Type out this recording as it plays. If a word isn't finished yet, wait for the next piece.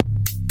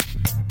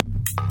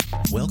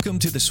Welcome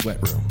to The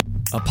Sweat Room,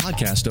 a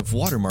podcast of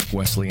Watermark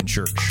Wesleyan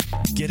Church.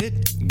 Get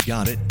it,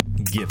 got it,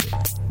 give it.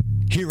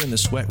 Here in The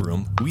Sweat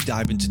Room, we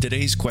dive into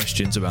today's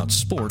questions about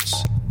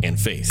sports and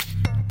faith.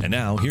 And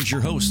now, here's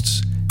your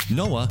hosts,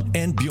 Noah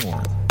and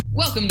Bjorn.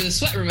 Welcome to The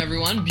Sweat Room,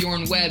 everyone.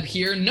 Bjorn Webb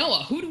here.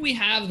 Noah, who do we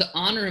have the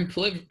honor and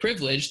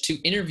privilege to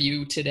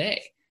interview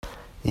today?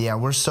 Yeah,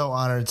 we're so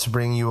honored to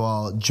bring you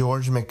all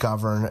George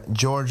McGovern.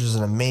 George is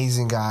an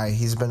amazing guy.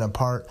 He's been a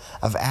part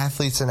of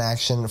Athletes in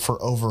Action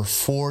for over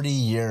 40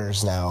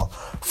 years now,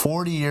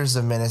 40 years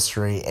of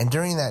ministry. And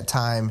during that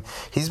time,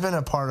 he's been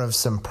a part of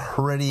some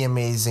pretty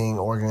amazing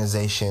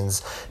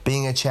organizations,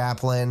 being a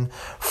chaplain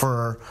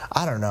for,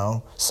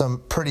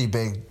 some pretty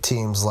big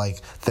teams like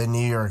the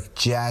New York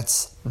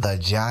Jets, the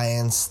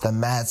Giants, the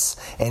Mets,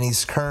 and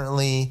he's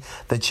currently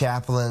the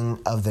chaplain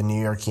of the New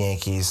York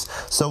Yankees.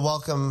 So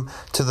welcome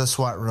to the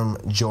Sweat Room,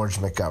 George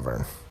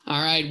McGovern.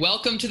 All right,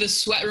 welcome to the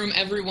Sweat Room,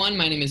 everyone.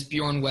 My name is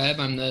Bjorn Webb.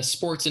 I'm the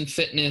Sports and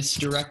Fitness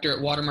Director at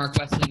Watermark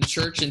Wesleyan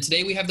Church, and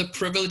today we have the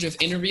privilege of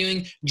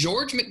interviewing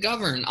George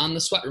McGovern on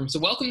the Sweat Room. So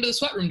welcome to the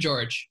Sweat Room,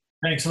 George.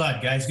 Thanks a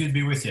lot, guys. Good to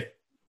be with you.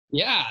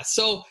 Yeah,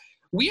 so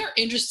we are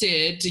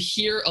interested to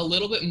hear a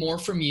little bit more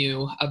from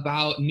you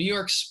about New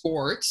York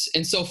sports.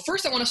 And so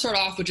first I want to start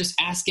off with just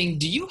asking,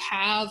 do you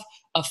have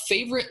a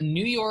favorite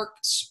New York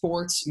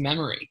sports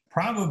memory?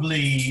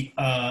 Probably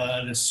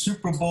the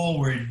Super Bowl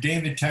where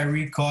David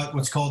Tyree caught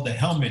what's called the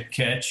helmet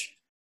catch.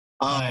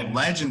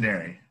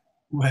 Legendary.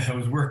 I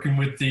was working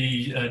with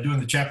doing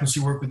the chaplaincy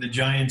work with the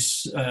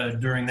Giants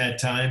during that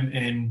time,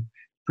 and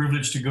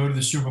privileged to go to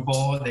the Super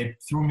Bowl. They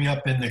threw me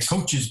up in the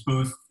coach's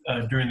booth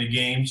during the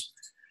games.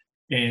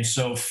 And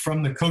so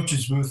from the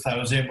coach's booth, I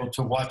was able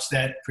to watch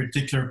that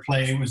particular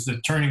play. It was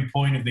the turning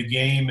point of the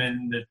game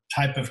and the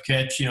type of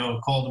catch,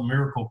 called a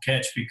miracle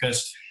catch,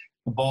 because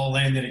the ball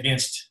landed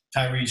against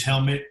Tyree's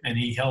helmet and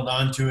he held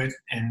on to it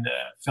and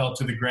fell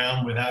to the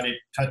ground without it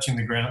touching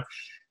the ground.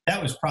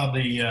 That was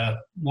probably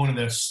one of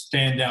the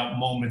standout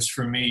moments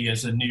for me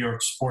as a New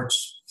York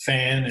sports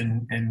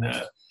fan and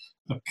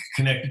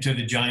connected to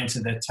the Giants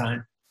at that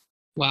time.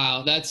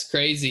 Wow, that's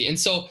crazy. And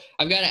so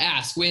I've got to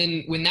ask,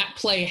 when that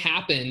play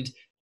happened,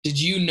 did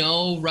you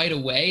know right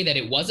away that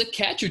it was a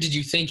catch, or did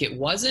you think it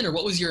wasn't? Or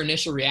what was your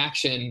initial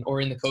reaction,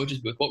 or in the coach's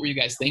booth? What were you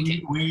guys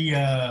thinking? We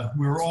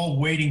were all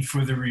waiting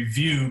for the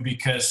review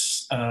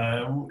because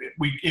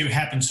it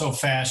happened so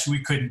fast.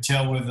 We couldn't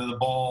tell whether the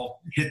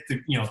ball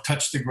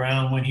touched the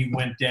ground when he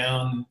went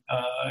down,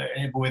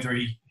 and whether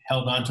he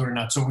held onto it or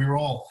not. So we were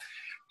all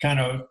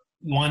kind of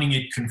wanting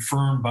it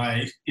confirmed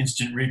by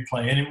instant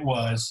replay, and it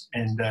was,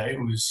 and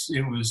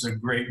it was a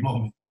great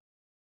moment.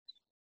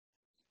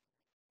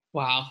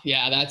 Wow,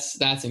 yeah,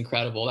 that's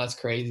incredible. That's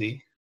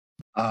crazy.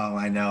 Oh,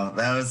 I know.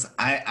 That was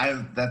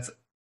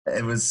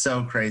it was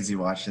so crazy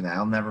watching that.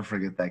 I'll never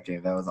forget that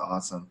game. That was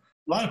awesome.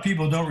 A lot of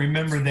people don't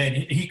remember that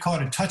he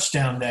caught a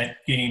touchdown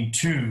that game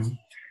too,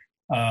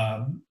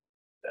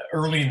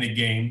 early in the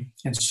game.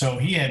 And so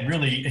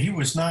he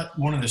was not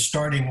one of the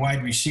starting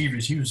wide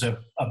receivers. He was a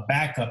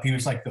backup. He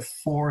was like the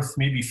fourth,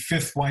 maybe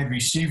fifth wide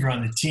receiver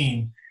on the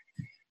team.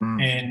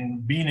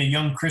 And being a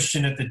young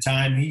Christian at the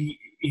time,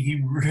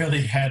 he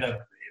really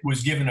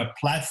was given a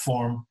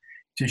platform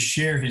to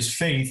share his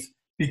faith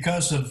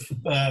because of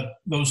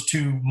those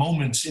two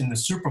moments in the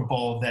Super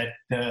Bowl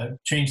that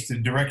changed the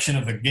direction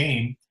of the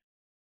game.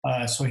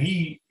 So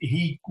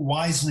he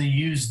wisely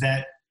used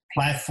that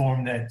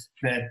platform that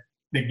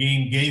the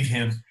game gave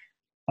him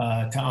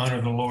to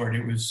honor the Lord.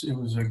 It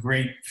was a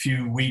great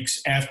few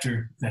weeks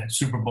after that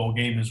Super Bowl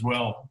game as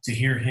well to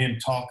hear him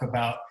talk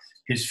about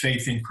his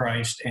faith in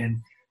Christ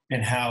and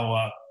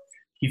how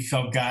he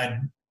felt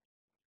God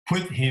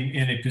put him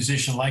in a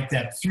position like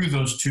that through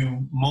those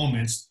two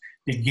moments.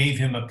 It gave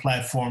him a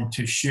platform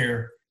to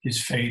share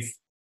his faith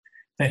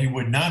that he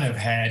would not have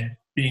had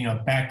being a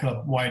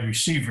backup wide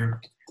receiver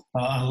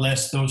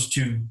unless those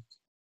two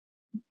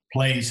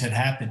plays had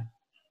happened.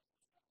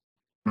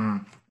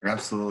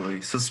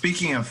 Absolutely. So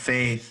speaking of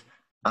faith,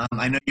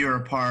 I know you're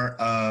a part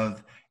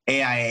of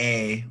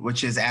AIA,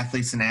 which is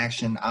Athletes in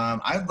Action.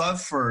 I'd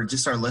love for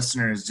just our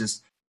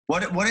listeners,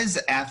 what is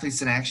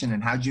Athletes in Action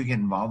and how did you get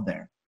involved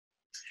there?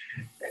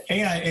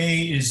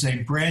 AIA is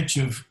a branch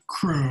of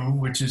Crew,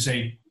 which is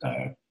a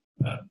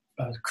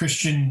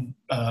Christian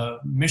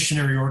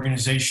missionary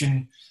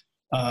organization.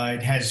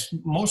 It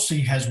mostly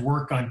has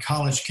work on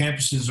college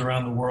campuses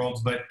around the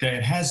world, but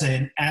it has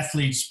an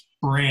athletes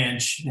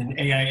branch, and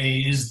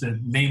AIA is the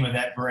name of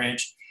that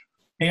branch.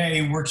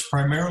 AIA works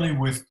primarily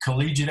with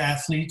collegiate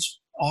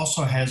athletes,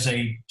 also has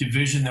a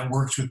division that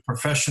works with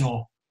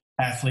professional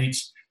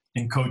athletes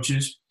and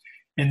coaches.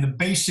 And the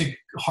basic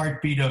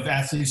heartbeat of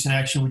Athletes in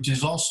Action, which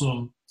is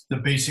also the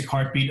basic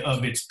heartbeat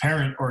of its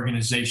parent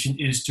organization,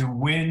 is to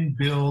win,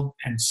 build,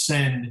 and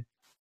send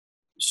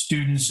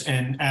students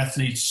and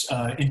athletes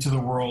into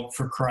the world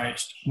for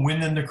Christ.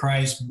 Win them to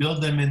Christ,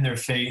 build them in their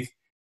faith,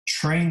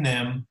 train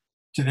them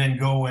to then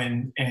go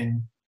and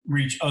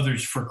reach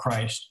others for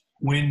Christ.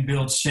 Win,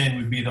 build, send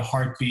would be the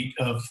heartbeat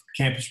of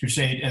Campus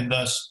Crusade and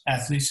thus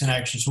Athletes in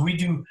Action. So we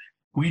do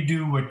we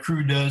do what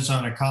Crew does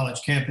on a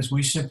college campus.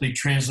 We simply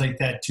translate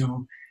that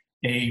to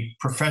a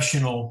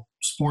professional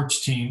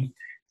sports team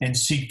and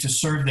seek to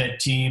serve that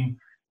team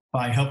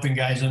by helping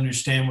guys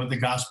understand what the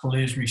gospel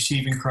is,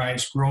 receiving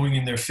Christ, growing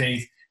in their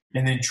faith,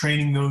 and then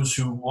training those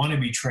who want to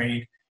be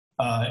trained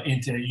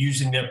into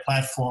using their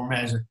platform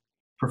as a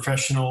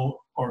professional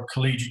or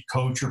collegiate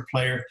coach or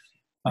player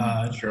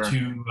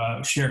to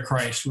share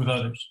Christ with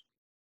others.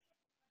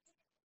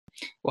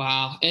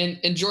 Wow.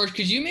 And George,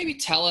 could you maybe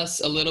tell us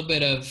a little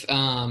bit of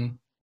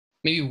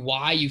maybe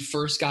why you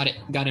first got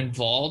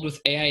involved with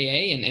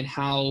AIA and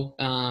how,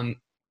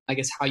 I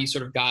guess, how you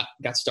sort of got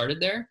started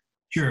there?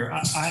 Sure.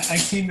 I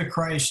came to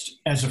Christ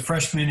as a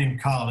freshman in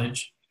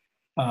college,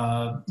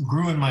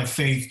 grew in my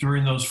faith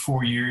during those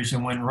 4 years,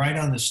 and went right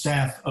on the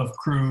staff of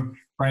Crew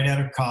right out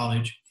of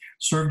college,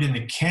 served in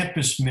the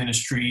campus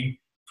ministry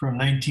from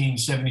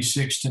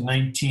 1976 to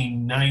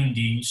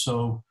 1990,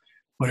 so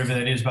whatever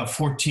that is, about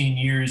 14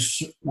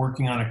 years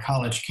working on a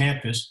college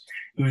campus.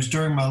 It was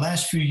during my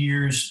last few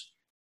years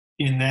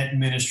in that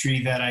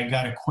ministry that I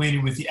got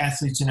acquainted with the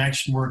Athletes in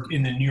Action work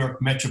in the New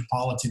York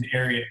metropolitan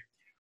area.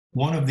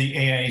 One of the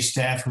AIA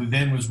staff, who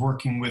then was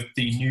working with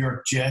the New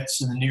York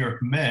Jets and the New York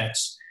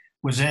Mets,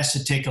 was asked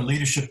to take a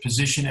leadership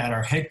position at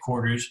our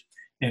headquarters,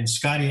 and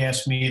Scotty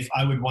asked me if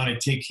I would want to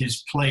take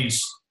his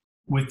place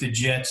with the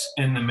Jets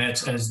and the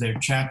Mets as their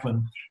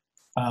chaplain.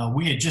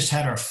 We had just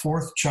had our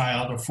fourth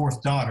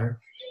daughter,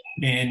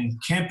 and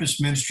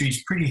campus ministry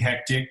is pretty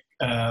hectic.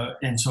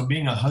 And so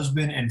being a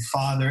husband and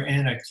father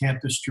and a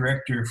campus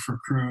director for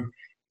Crew,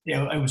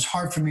 it was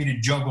hard for me to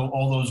juggle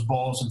all those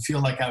balls and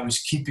feel like I was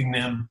keeping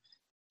them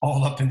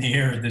all up in the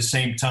air at the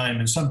same time.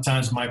 And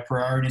sometimes my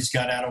priorities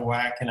got out of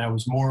whack, and I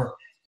was more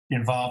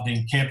involved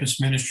in campus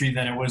ministry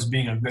than I was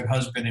being a good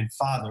husband and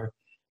father.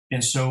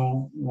 And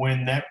so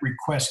when that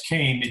request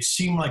came, it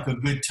seemed like a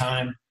good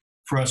time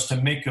for us to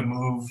make a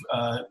move.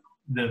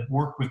 The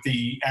work with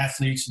the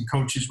athletes and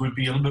coaches would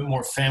be a little bit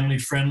more family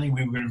friendly.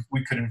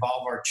 We could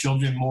involve our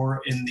children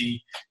more in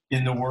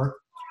the work.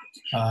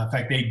 In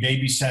fact, they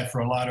babysat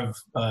for a lot of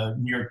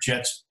New York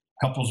Jets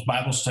couples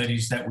Bible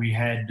studies that we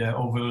had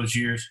over those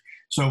years.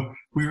 So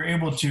we were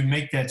able to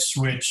make that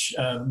switch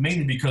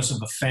mainly because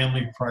of a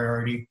family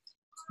priority.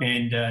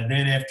 And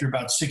then after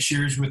about 6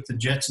 years with the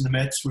Jets and the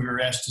Mets, we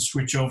were asked to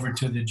switch over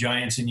to the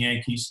Giants and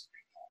Yankees,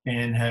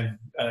 and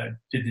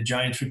did the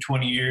Giants for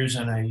 20 years,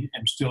 and I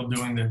am still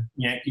doing the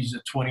Yankees,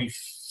 the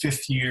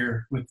 25th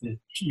year with the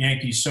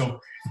Yankees. So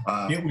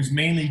It was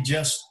mainly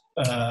just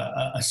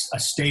a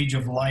stage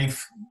of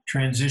life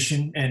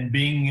transition and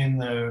being in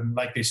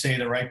like they say,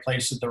 the right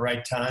place at the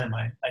right time.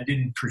 I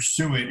didn't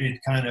pursue it. It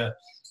kind of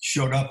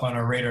showed up on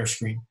our radar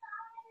screen.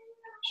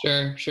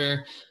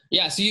 Sure.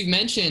 Yeah. So you've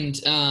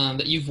mentioned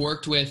that you've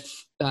worked with,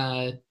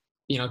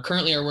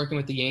 currently are working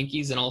with the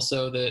Yankees and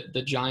also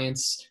the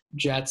Giants,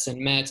 Jets, and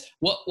Mets.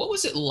 What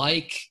was it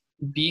like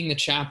being the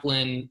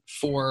chaplain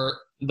for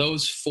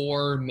those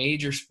four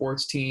major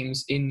sports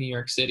teams in New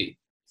York City?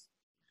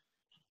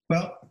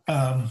 Well,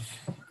 a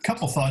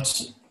couple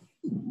thoughts.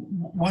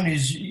 One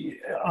is,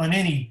 on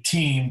any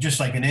team, just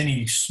like in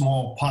any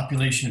small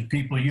population of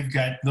people, you've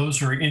got those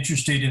who are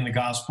interested in the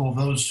gospel,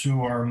 those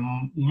who are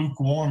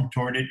lukewarm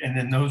toward it, and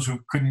then those who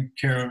couldn't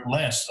care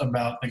less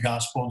about the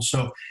gospel. And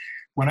so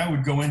when I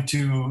would go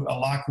into a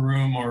locker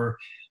room or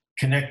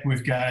connect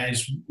with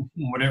guys,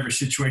 whatever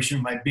situation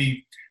it might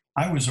be,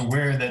 I was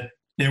aware that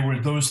there were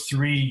those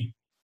three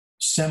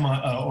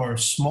or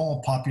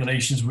small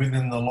populations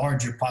within the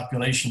larger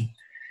population.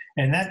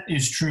 And that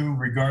is true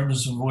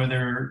regardless of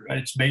whether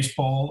it's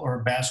baseball or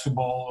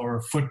basketball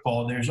or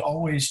football. There's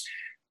always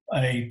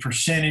a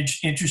percentage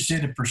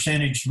interested, a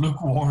percentage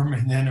lukewarm,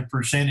 and then a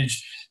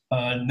percentage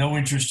no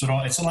interest at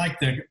all. It's like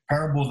the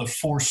parable of the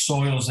four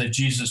soils that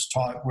Jesus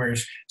taught, where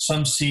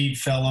some seed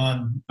fell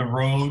on the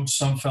road,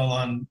 some fell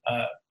on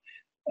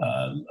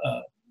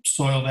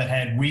soil that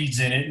had weeds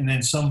in it, and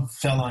then some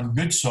fell on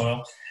good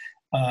soil.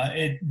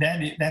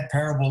 That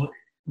parable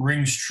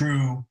rings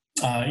true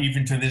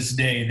even to this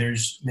day.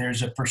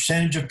 There's a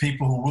percentage of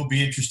people who will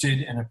be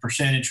interested and a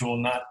percentage who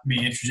will not be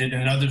interested,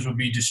 and others will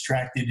be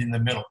distracted in the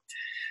middle.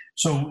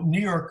 So New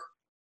York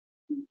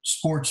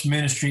sports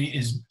ministry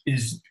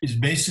is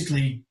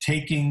basically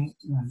taking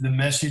the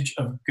message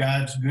of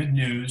God's good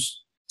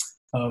news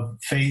of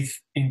faith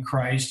in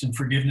Christ and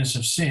forgiveness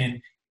of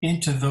sin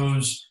into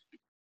those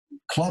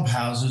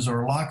clubhouses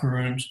or locker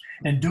rooms,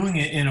 and doing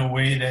it in a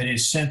way that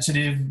is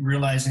sensitive,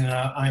 realizing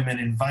that I'm an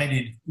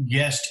invited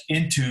guest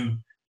into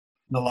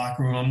the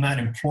locker room. I'm not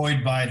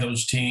employed by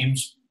those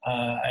teams.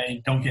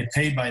 I don't get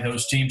paid by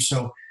those teams.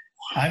 So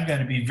I've got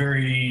to be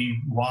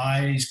very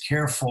wise,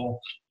 careful,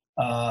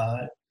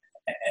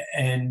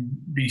 and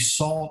be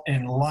salt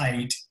and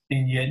light,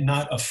 and yet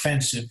not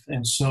offensive.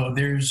 And so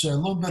there's a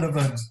little bit of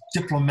a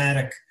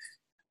diplomatic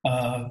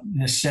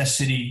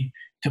necessity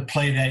to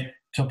play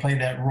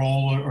that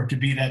role, or to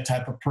be that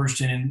type of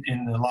person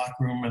in the locker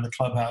room or the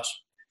clubhouse.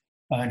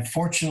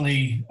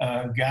 Unfortunately,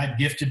 God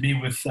gifted me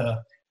with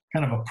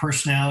kind of a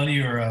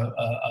personality or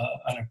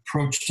an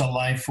approach to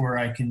life where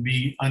I can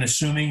be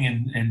unassuming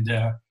and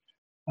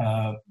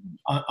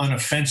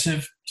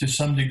unoffensive to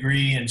some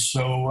degree. And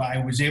so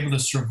I was able to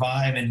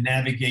survive and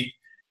navigate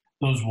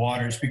those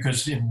waters,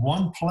 because if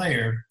one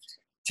player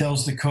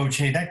tells the coach,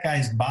 hey, that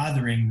guy's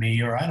bothering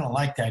me, or I don't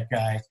like that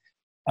guy,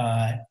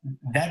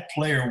 that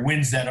player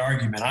wins that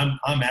argument.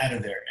 I'm out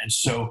of there. And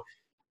so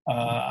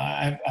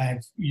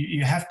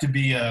you have to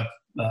be a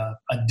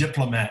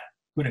diplomat,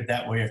 put it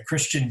that way, a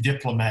Christian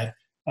diplomat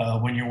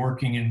when you're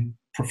working in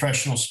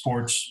professional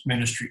sports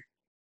ministry.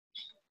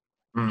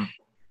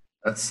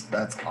 That's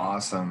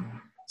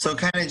awesome. So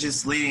kind of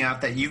just leading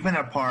off that, you've been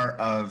a part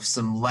of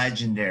some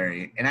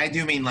legendary, and I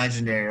do mean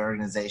legendary,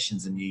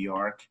 organizations in New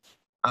York.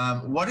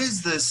 What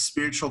is the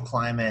spiritual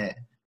climate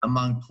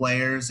among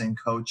players and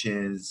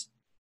coaches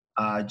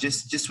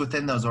just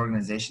within those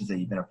organizations that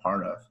you've been a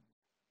part of?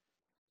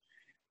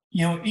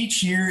 You know,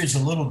 each year is a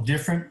little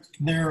different.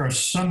 There are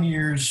some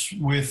years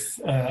with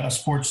a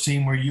sports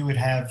team where you would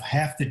have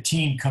half the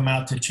team come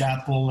out to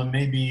chapel and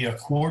maybe a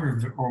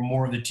quarter or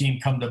more of the team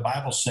come to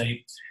Bible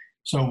study.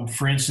 So,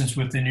 for instance,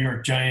 with the New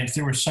York Giants,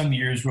 there were some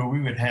years where we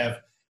would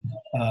have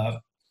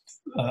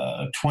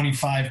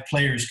 25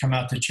 players come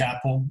out to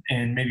chapel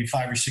and maybe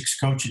 5 or 6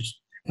 coaches.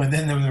 But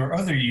then there were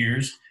other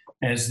years,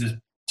 as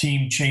the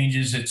team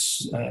changes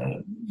its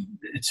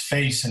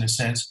face in a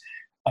sense,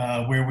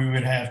 where we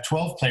would have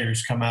 12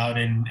 players come out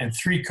and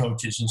 3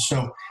 coaches. And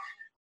so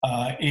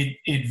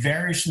it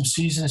varies from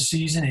season to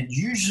season. It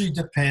usually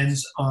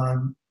depends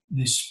on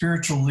the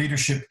spiritual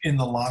leadership in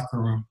the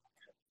locker room.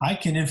 I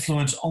can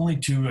influence only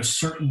to a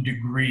certain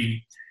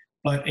degree,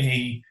 but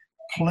a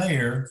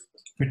player,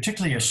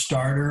 particularly a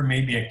starter,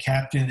 maybe a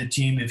captain of the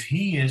team, if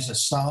he is a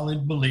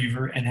solid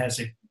believer and has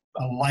a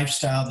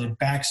lifestyle that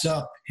backs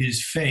up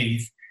his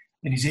faith,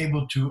 and he's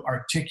able to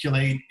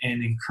articulate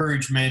and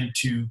encourage men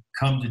to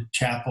come to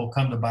chapel,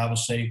 come to Bible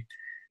study,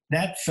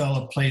 that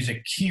fellow plays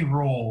a key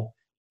role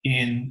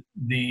in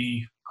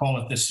call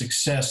it the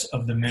success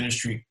of the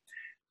ministry.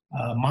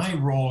 My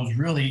role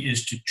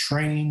is to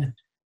train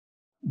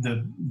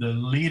the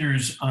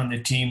leaders on the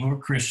team who are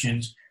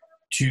Christians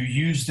to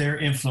use their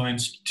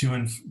influence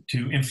to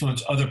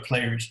influence other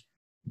players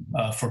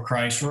for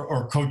Christ,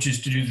 or coaches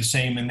to do the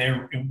same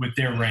with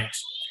their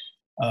ranks.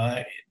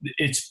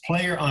 It's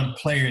player on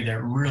player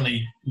that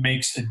really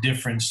makes a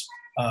difference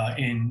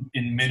in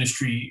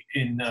ministry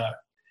in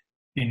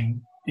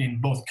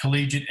both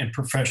collegiate and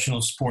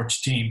professional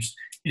sports teams.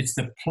 It's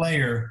the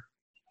player,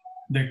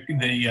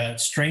 the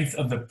strength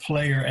of the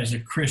player as a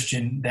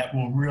Christian that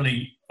will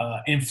really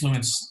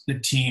influence the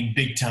team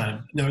big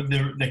time.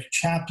 The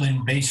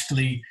chaplain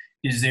basically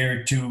is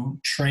there to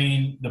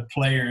train the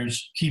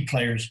players, key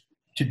players,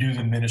 to do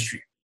the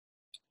ministry.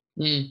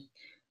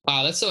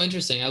 Wow, that's so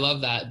interesting. I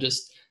love that.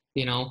 Just,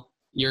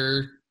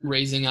 you're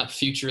raising up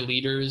future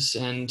leaders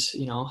and,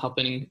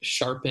 helping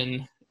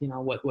sharpen,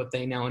 what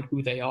they know and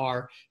who they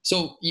are.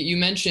 So you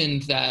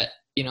mentioned that,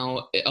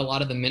 a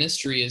lot of the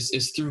ministry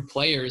is through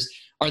players.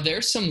 Are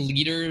there some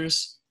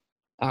leaders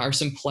or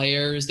some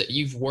players that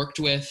you've worked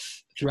with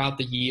throughout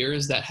the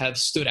years that have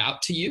stood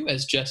out to you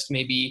as just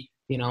maybe,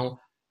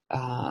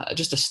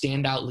 just a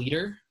standout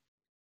leader?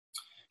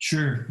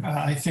 Sure.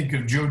 I think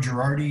of Joe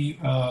Girardi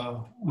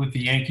with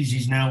the Yankees.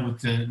 He's now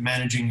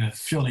managing the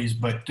Phillies,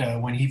 but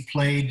when he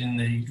played in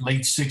the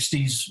late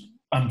 90s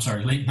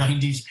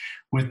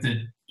with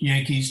the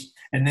Yankees,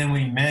 and then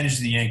when he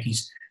managed the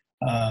Yankees,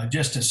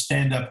 just a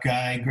stand-up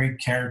guy, great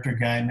character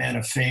guy, man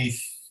of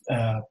faith,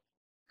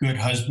 good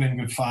husband,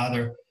 good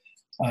father,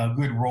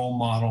 good role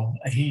model.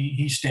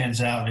 He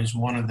stands out as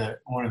one of the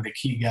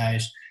key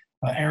guys.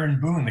 Aaron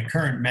Boone, the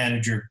current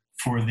manager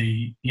for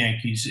the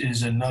Yankees,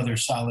 is another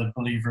solid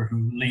believer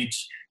who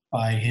leads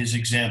by his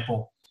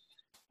example.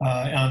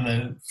 On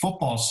the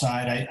football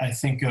side, I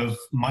think of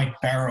Mike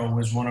Barrow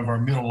was one of our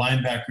middle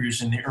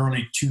linebackers in the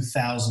early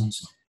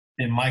 2000s.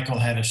 And Michael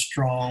had a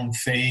strong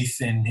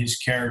faith in his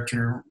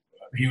character.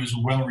 He was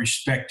well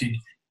respected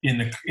in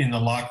the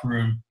locker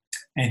room,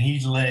 and he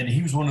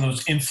was one of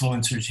those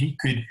influencers. He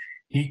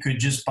could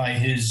just by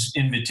his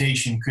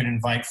invitation could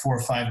invite 4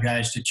 or 5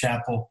 guys to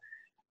chapel.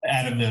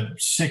 Out of the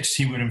 6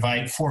 he would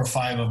invite, 4 or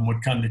 5 of them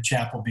would come to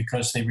chapel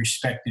because they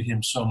respected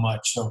him so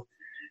much. So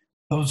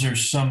those are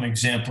some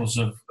examples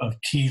of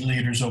key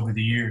leaders over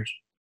the years.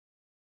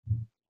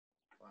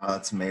 Wow,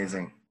 that's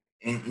amazing.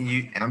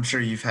 And I'm sure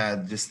you've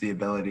had just the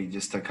ability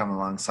just to come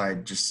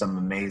alongside just some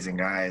amazing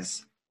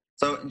guys.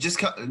 So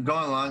just going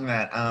along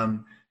that,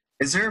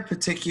 is there a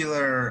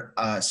particular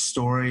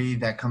story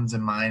that comes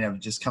in mind of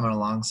just coming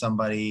along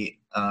somebody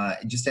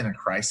just in a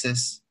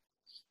crisis?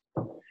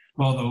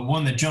 Well, the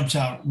one that jumps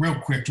out real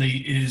quickly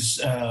is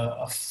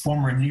a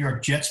former New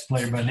York Jets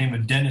player by the name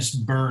of Dennis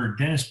Byrd.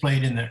 Dennis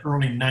played in the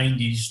early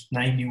 90s,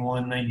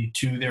 91,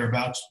 92,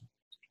 thereabouts.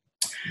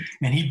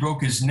 And he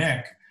broke his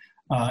neck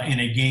in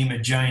a game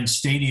at Giants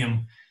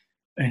Stadium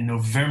in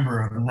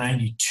November of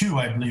 92,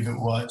 I believe it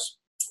was.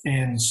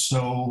 And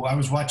so I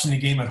was watching the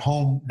game at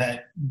home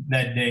that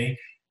day.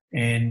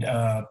 And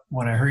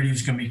when I heard he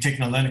was going to be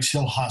taken to Lenox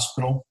Hill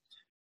Hospital,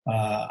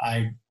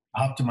 I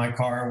hopped in my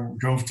car,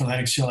 drove to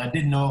Lenox Hill. I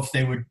didn't know if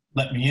they would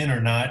let me in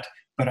or not,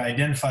 but I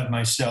identified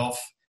myself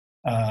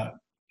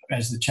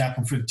as the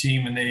chaplain for the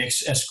team, and they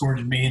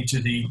escorted me into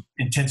the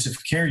intensive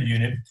care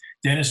unit.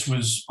 Dennis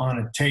was on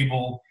a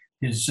table.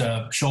 His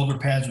shoulder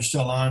pads were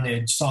still on. They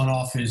had sawn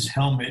off his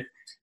helmet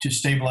to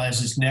stabilize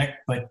his neck,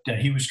 but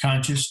he was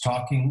conscious,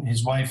 talking.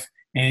 His wife,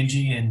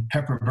 Angie, and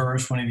Pepper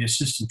Burris, one of the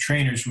assistant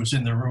trainers, was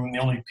in the room, the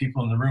only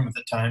people in the room at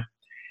the time.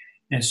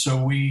 And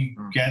so we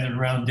gathered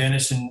around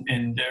Dennis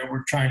and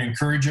we're trying to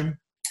encourage him.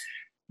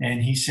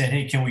 And he said,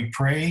 "Hey, can we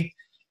pray?"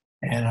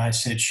 And I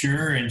said,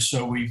 "Sure." And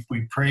so we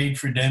prayed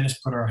for Dennis,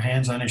 put our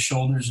hands on his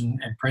shoulders and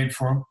prayed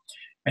for him.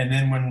 And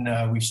then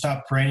when we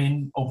stopped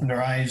praying, opened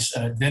our eyes,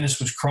 Dennis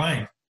was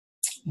crying,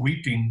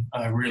 weeping,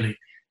 really.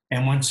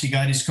 And once he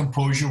got his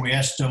composure, we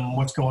asked him,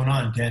 "What's going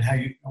on, Dad?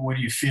 What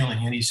are you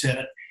feeling?" And he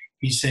said,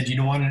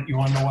 "You want to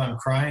know why I'm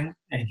crying?"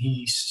 And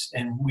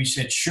we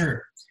said,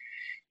 "Sure."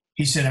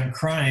 He said, "I'm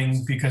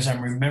crying because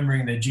I'm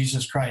remembering that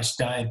Jesus Christ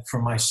died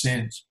for my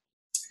sins."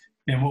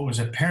 And what was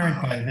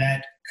apparent by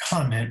that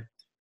comment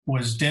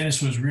was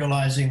Dennis was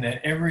realizing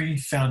that every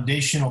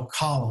foundational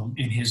column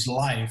in his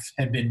life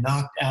had been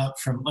knocked out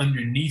from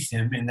underneath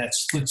him in that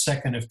split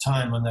second of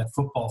time on that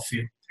football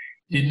field.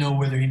 Didn't know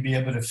whether he'd be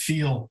able to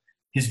feel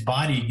his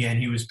body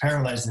again. He was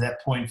paralyzed at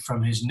that point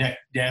from his neck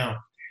down.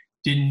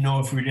 Didn't know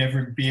if we'd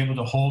ever be able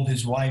to hold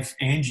his wife,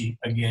 Angie,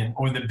 again,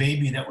 or the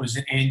baby that was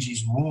in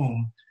Angie's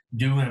womb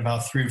due in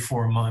about 3 or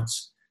 4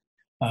 months.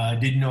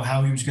 Didn't know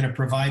how he was going to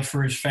provide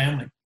for his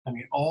family. I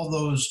mean, all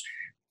those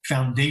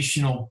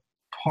foundational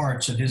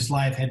parts of his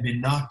life had been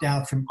knocked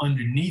out from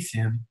underneath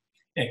him,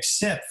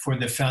 except for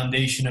the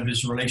foundation of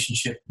his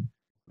relationship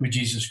with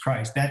Jesus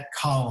Christ. That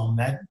column,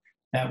 that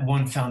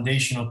one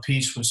foundational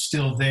piece was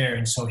still there.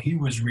 And so he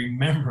was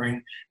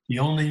remembering the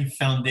only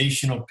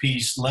foundational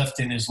piece left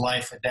in his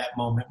life at that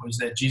moment was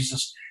that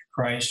Jesus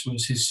Christ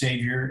was his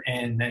Savior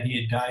and that he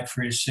had died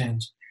for his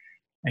sins.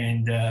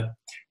 And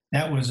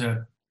that was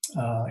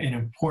an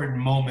important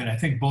moment, I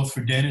think, both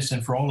for Dennis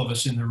and for all of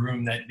us in the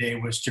room that day,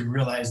 was to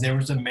realize there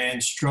was a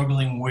man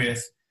struggling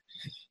with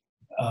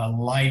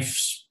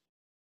life's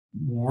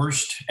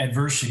worst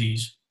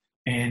adversities,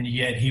 and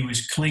yet he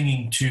was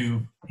clinging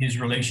to his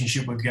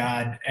relationship with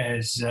God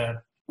as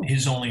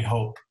his only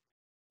hope.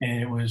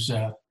 And it was,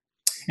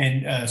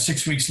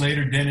 6 weeks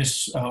later,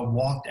 Dennis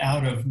walked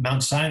out of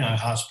Mount Sinai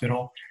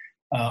Hospital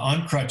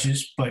on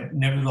crutches, but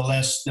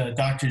nevertheless, the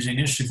doctors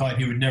initially thought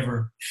he would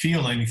never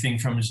feel anything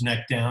from his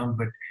neck down.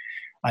 But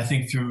I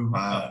think through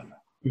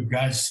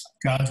God's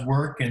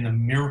work and the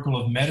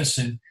miracle of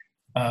medicine,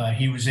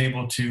 he was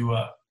able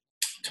to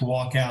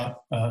walk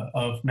out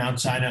of Mount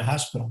Sinai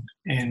Hospital.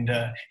 And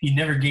he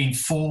never gained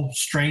full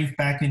strength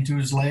back into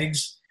his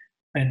legs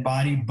and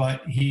body,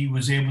 but he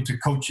was able to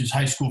coach his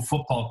high school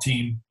football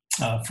team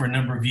for a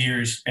number of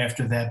years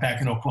after that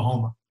back in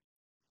Oklahoma.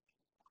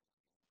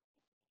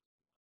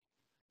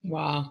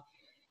 Wow,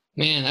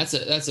 man,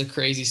 that's a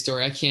crazy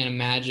story. I can't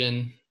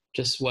imagine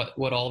just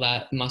what all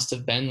that must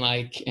have been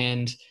like.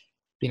 And,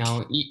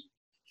 man,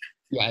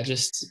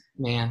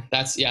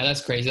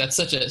 that's crazy. That's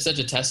such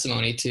a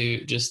testimony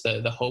to just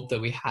the hope that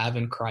we have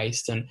in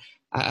Christ. And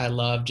I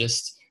love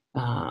just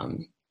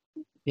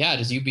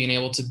you being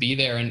able to be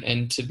there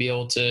and to be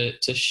able to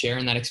share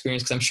in that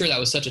experience. Cause I'm sure that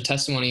was such a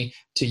testimony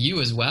to you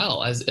as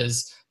well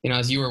as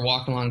you were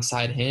walking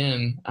alongside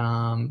him,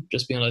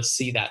 just being able to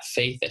see that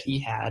faith that he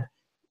had.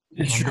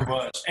 It sure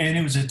was. And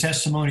it was a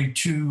testimony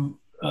to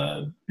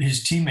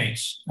his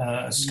teammates.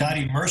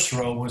 Scotty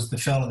Mercereau was the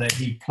fellow that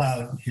he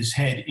plowed his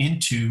head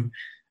into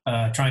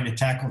trying to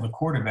tackle the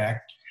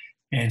quarterback.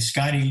 And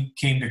Scotty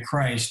came to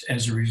Christ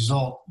as a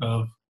result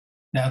of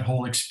that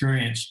whole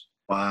experience.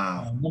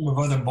 Wow. A number of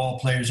other ball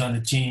players on the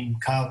team,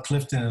 Kyle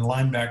Clifton, a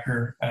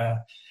linebacker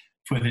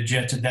for the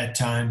Jets at that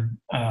time,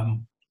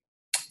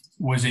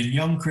 was a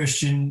young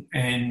Christian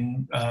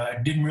and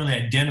didn't really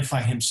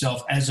identify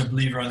himself as a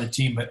believer on the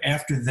team. But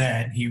after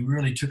that, he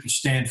really took a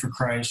stand for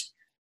Christ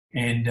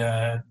and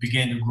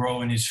began to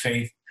grow in his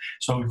faith.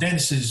 So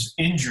Dennis's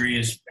injury,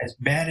 as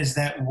bad as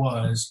that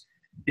was,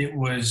 it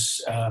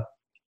was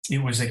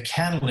a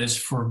catalyst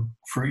for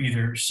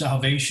either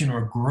salvation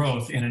or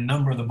growth in a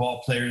number of the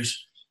ball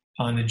players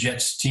on the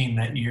Jets team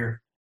that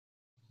year.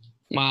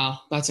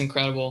 Wow, that's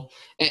incredible.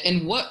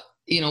 And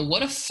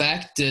what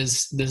effect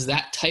does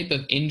that type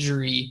of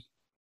injury,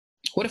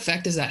 what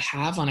effect does that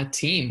have on a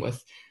team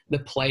with the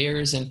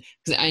players? And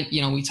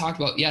we talked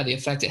about, the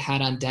effect it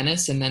had on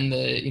Dennis and then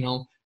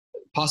the,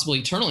 possible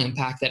eternal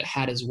impact that it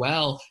had as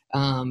well.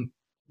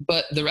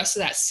 But the rest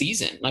of that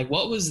season, like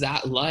what was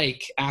that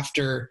like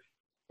after,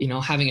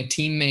 having a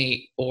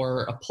teammate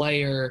or a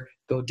player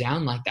go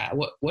down like that?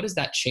 What does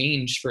that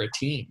change for a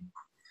team?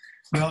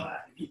 Well,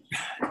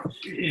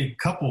 a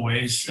couple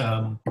ways.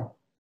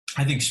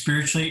 I think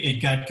spiritually,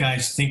 it got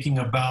guys thinking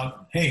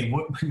about, hey,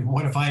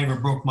 what if I ever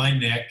broke my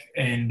neck,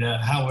 and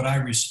how would I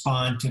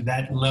respond to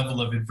that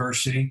level of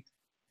adversity?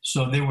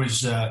 So there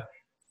was,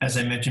 as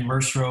I mentioned,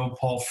 Mercereau,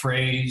 Paul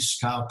Fraze,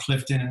 Kyle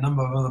Clifton, a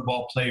number of other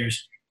ball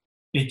players.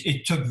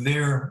 It took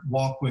their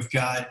walk with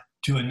God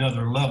to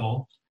another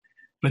level.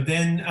 But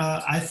then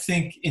I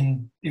think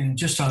in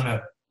just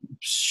on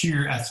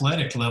sheer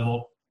athletic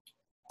level,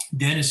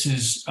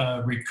 Dennis's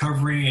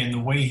recovery and the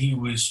way he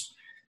was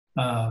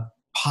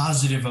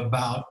positive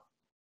about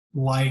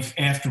life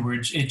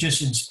afterwards, it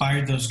just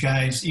inspired those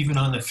guys. Even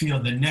on the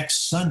field, the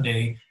next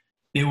Sunday,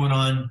 they went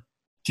on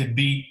to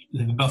beat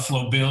the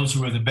Buffalo Bills,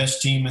 who were the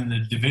best team in the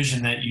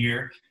division that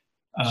year.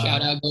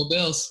 Shout out, Go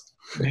Bills.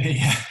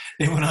 Yeah,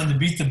 they went on to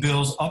beat the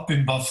Bills up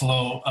in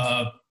Buffalo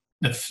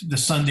the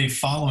Sunday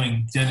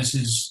following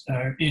Dennis's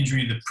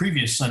injury the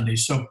previous Sunday.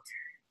 So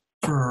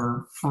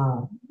for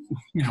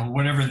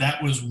whatever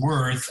that was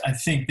worth, I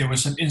think there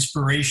was some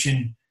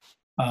inspiration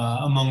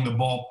among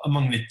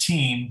the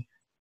team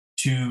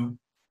to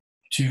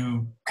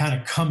kind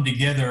of come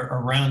together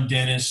around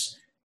Dennis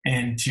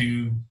and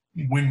to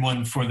win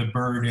one for the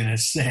bird in a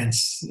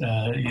sense,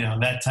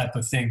 that type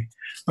of thing.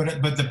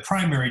 But the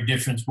primary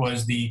difference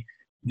was the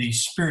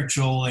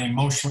spiritual and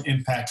emotional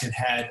impact it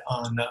had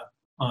on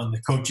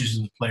the coaches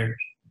and the players.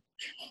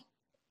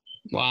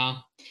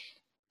 Wow.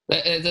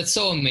 That's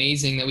so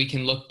amazing that we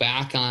can look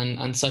back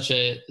on such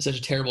a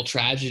terrible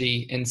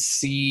tragedy and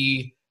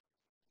see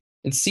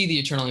the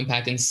eternal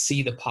impact and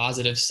see the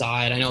positive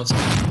side. I know it's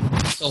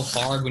so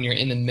hard when you're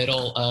in the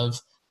middle of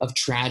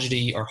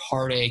tragedy or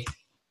heartache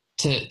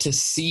to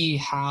see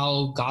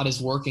how God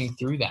is working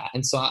through that.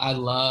 And so I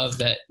love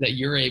that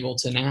you're able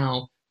to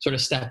now sort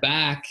of step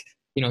back,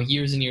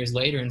 years and years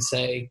later and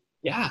say,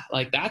 yeah,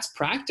 like that's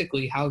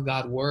practically how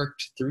God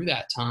worked through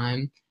that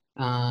time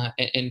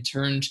and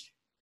turned,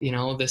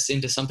 this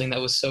into something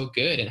that was so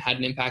good and had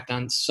an impact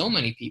on so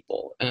many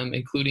people,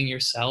 including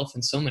yourself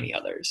and so many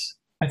others.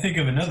 I think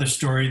of another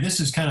story. This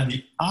is kind of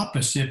the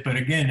opposite, but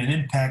again, an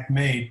impact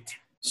made.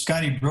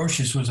 Scotty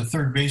Brocious was a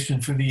third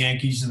baseman for the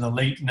Yankees in the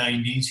late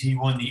 90s. He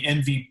won the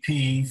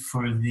MVP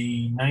for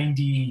the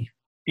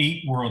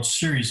 98 World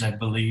Series, I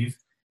believe,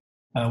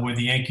 where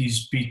the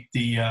Yankees beat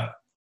the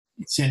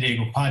San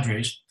Diego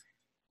Padres.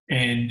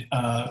 And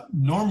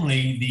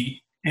normally the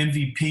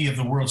MVP of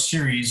the World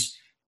Series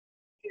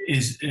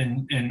is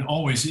and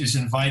always is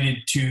invited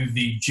to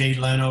the Jay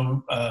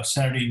Leno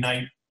Saturday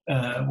night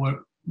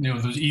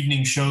those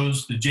evening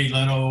shows, the Jay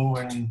Leno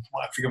and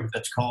I forget what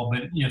that's called,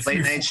 but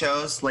late night talk show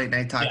hosts, late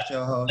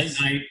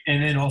night,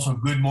 and then also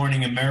Good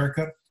Morning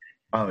America.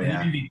 Oh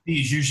yeah, and MVP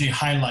is usually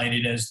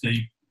highlighted as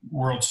the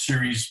World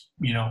Series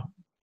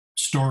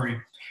story.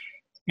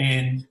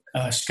 And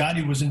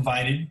Scotty was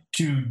invited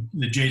to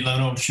the Jay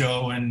Leno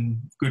show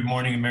and Good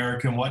Morning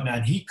America and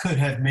whatnot. He could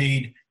have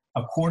made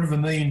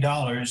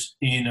 $250,000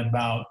 in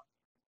about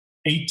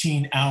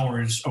 18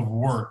 hours of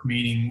work,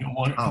 meaning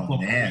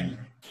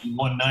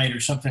one night or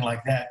something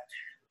like that.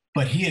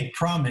 But he had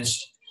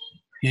promised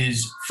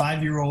his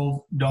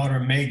 5-year-old daughter,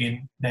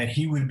 Megan, that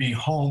he would be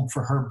home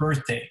for her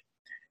birthday.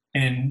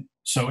 And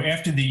so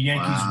after the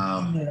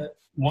Yankees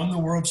won the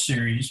World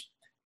Series,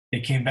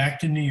 they came back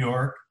to New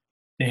York.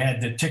 They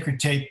had the ticker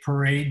tape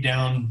parade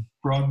down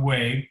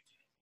Broadway.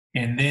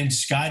 And then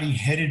Scotty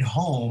headed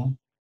home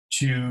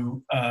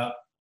to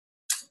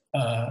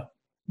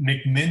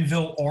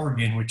McMinnville,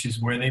 Oregon, which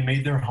is where they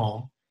made their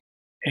home.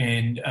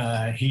 And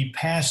he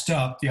passed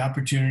up the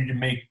opportunity to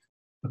make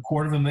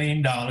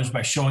 $250,000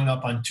 by showing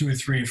up on 2 or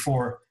 3 or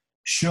 4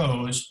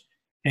 shows.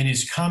 And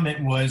his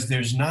comment was,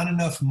 there's not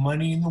enough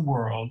money in the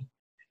world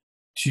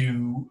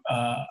to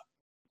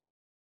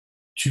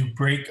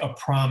break a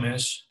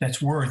promise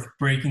that's worth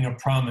breaking a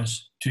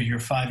promise to your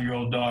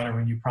 5-year-old daughter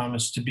when you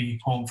promised to be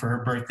home for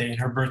her birthday. And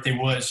her birthday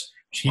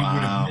he would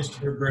have missed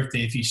her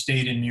birthday if he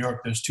stayed in New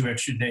York those 2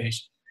 extra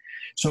days.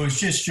 So it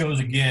just shows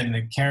again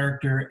the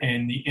character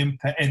and the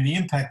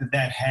impact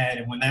that had.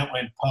 And when that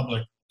went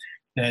public,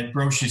 that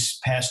Brocious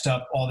passed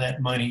up all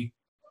that money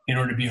in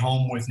order to be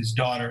home with his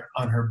daughter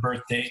on her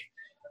birthday.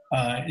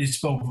 It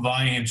spoke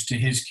volumes to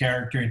his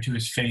character and to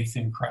his faith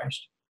in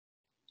Christ.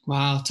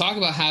 Wow. Talk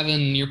about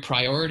having your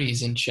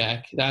priorities in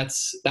check.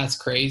 That's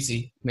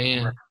crazy,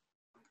 man.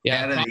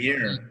 Yeah. Out of the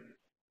year.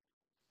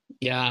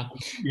 Yeah.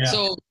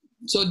 So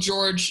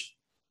George,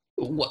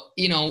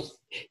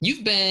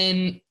 you've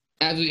been,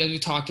 as we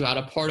talked about,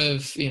 a part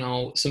of,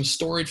 some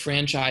storied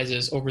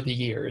franchises over the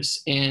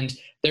years. And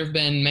there have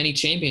been many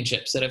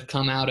championships that have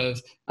come out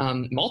of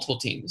multiple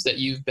teams that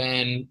you've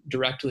been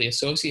directly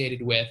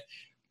associated with.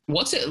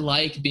 What's it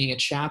like being a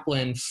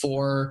chaplain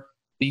for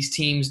these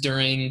teams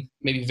during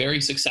maybe very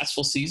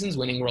successful seasons,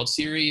 winning World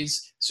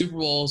Series, Super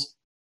Bowls,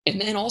 and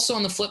then also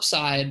on the flip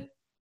side,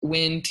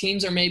 when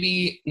teams are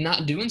maybe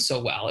not doing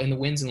so well in the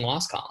wins and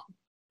loss column?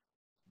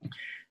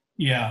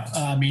 Yeah,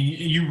 I mean,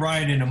 you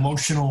ride an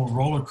emotional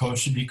roller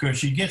coaster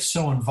because you get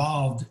so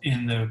involved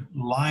in the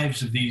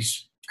lives of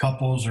these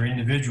couples or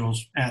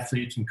individuals,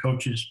 athletes and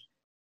coaches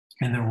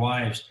and their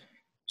wives.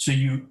 So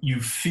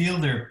you feel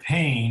their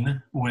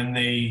pain when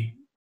they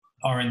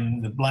are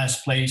in the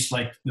last place,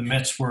 like the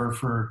Mets were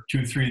for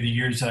 2 or 3 of the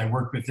years that I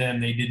worked with them.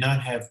 They did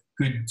not have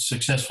good,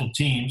 successful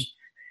teams.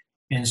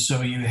 And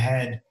so you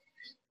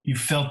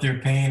felt their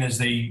pain as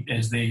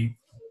they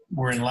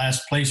were in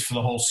last place for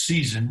the whole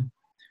season.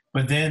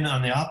 But then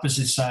on the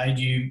opposite side,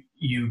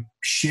 you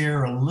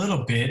share a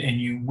little bit and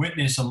you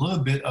witness a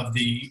little bit of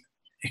the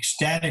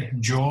ecstatic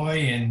joy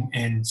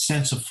and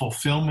sense of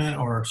fulfillment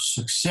or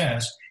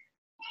success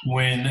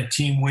when a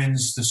team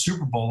wins the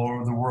Super Bowl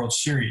or the World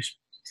Series.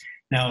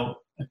 Now,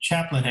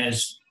 Chaplain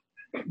has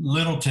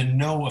little to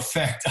no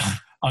effect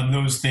on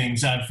those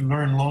things. I've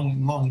learned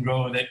long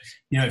ago that,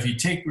 if you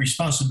take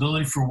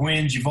responsibility for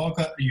wins, you've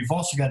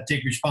also got to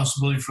take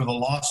responsibility for the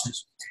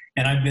losses.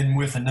 And I've been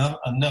with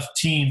enough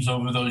teams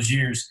over those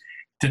years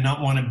to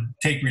not want to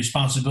take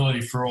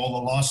responsibility for all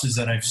the losses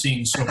that I've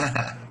seen.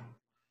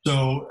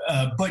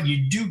 But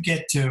you do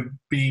get to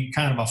be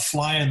kind of a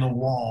fly on the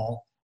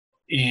wall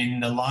in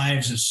the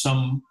lives of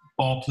some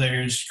ball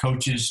players,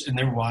 coaches, and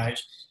their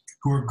wives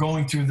who are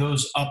going through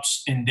those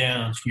ups and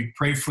downs. You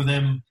pray for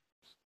them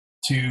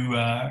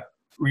to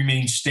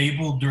remain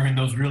stable during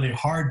those really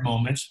hard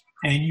moments,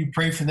 and you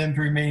pray for them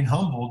to remain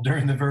humble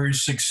during the very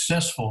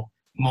successful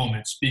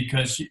moments,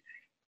 because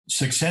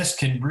success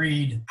can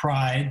breed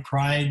pride.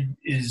 Pride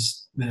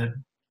is the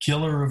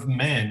killer of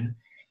men,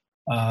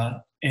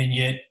 and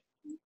yet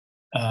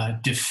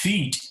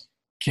defeat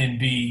can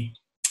be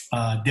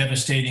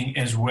devastating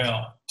as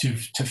well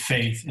to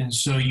faith. And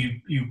so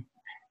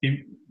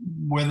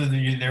whether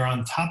they're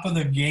on top of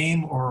their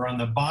game or on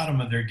the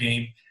bottom of their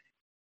game,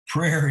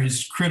 prayer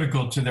is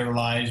critical to their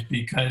lives,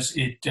 because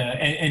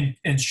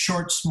and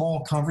short,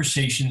 small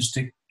conversations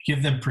to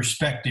give them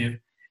perspective,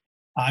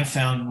 I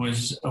found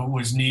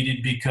was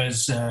needed,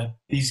 because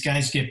these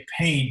guys get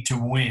paid to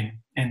win.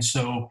 And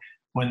so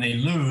when they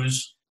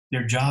lose,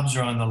 their jobs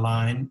are on the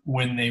line.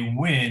 When they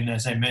win,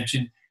 as I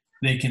mentioned,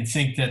 they can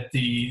think that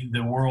the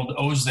world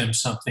owes them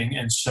something.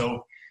 And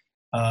so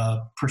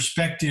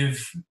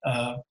perspective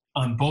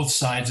on both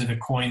sides of the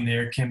coin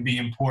there can be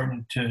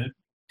important to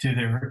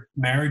their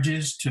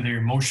marriages, to their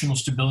emotional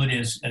stability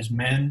as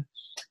men,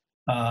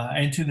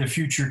 and to their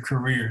future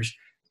careers.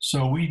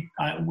 So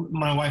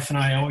my wife and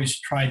I always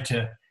tried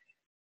to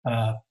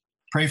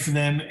pray for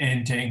them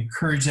and to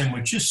encourage them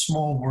with just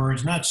small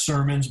words, not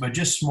sermons, but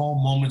just small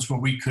moments where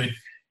we could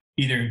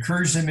either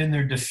encourage them in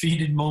their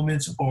defeated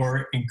moments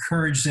or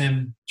encourage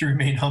them to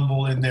remain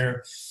humble in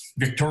their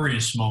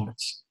victorious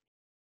moments.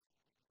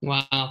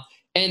 Wow.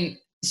 And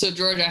so,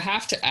 George, I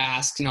have to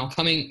ask,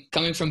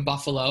 coming from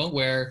Buffalo,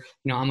 where,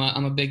 I'm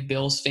a big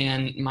Bills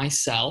fan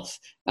myself.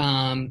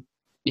 Tom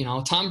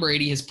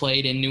Brady has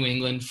played in New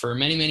England for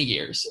many, many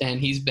years, and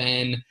he's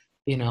been,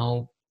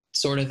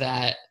 sort of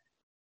that,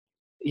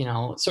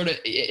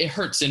 it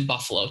hurts in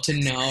Buffalo to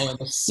know and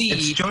to see.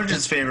 It's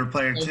George's favorite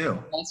player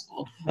too.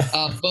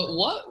 But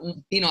what,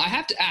 I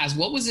have to ask,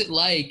 what was it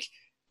like,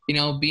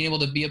 being able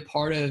to be a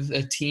part of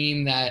a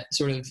team that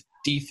sort of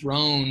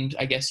dethroned,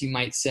 I guess you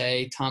might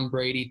say, Tom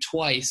Brady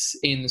twice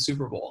in the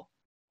Super Bowl?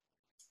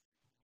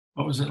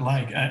 What was it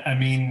like?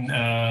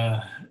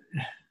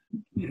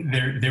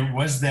 There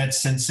was that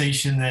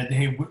sensation that,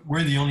 hey,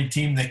 we're the only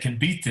team that can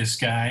beat this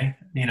guy,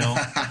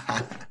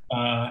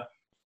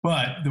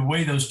 but the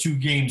way those two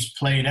games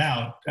played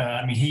out,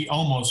 he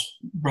almost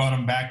brought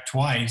him back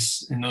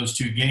twice in those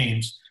two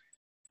games.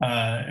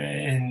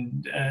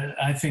 And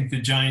I think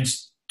the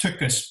Giants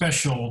took a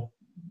special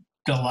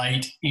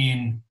delight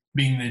in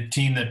being the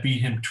team that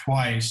beat him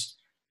twice.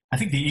 I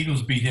think the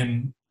Eagles beat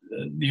him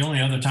the only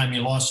other time he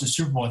lost the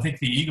Super Bowl. I think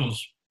the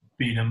Eagles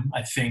beat him,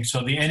 I think. So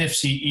the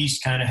NFC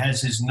East kind of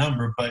has his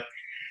number, but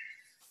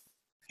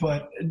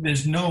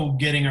there's no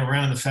getting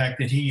around the fact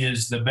that he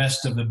is the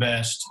best of the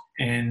best.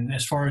 And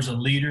as far as a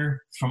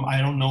leader, I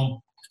don't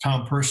know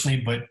Tom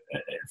personally, but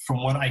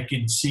from what I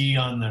can see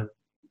on the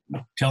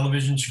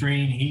television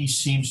screen, he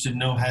seems to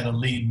know how to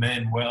lead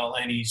men well,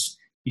 and he's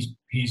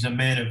a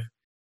man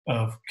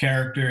of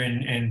character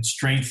and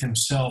strength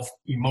himself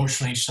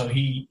emotionally. So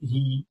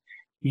he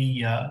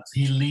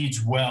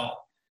leads well.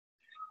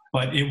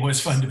 But it was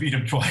fun to beat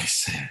him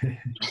twice.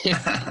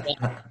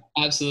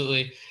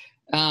 Absolutely.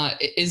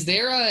 Is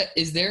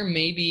there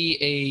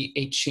maybe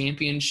a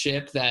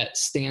championship that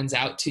stands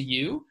out to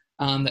you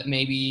that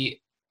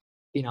maybe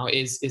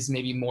is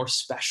maybe more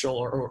special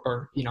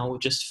or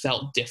just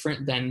felt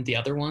different than the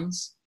other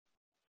ones?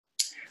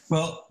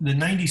 Well, the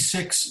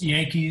 '96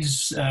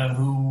 Yankees,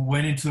 who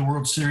went into the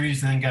World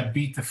Series and then got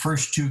beat the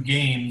first two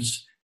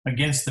games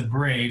against the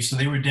Braves, so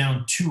they were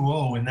down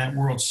 2-0 in that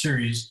World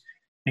Series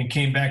and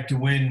came back to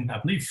win, I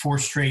believe, 4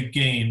 straight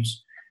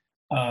games.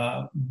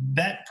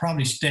 That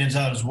probably stands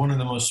out as one of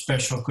the most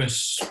special,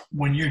 because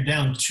when you're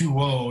down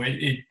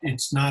 2-0,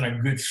 it's not a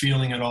good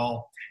feeling at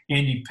all.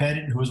 Andy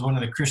Pettit, who was one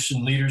of the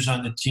Christian leaders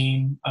on the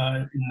team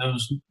in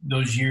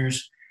those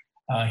years,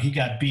 he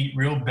got beat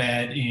real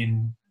bad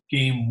in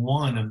Game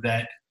 1 of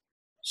that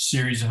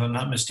series, if I'm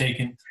not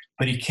mistaken.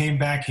 But he came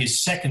back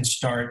his second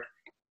start.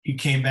 He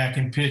came back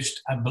and pitched,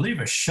 I believe,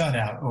 a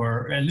shutout,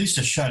 or at least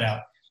a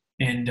shutout.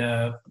 And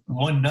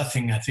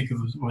 1-0, I think it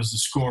was the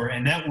score.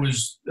 And that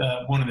was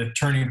one of the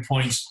turning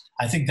points.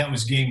 I think that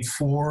was Game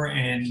 4,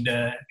 and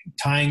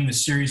tying the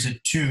series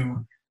at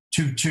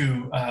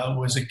 2-2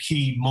 was a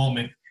key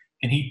moment.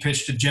 And he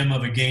pitched a gem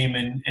of a game.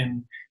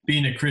 And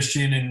being a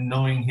Christian and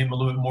knowing him a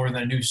little bit more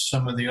than I knew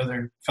some of the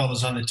other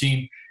fellows on the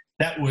team,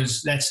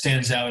 that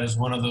stands out as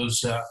one of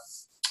those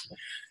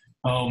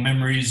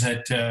memories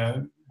that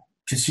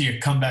to see a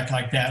comeback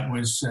like that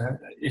was,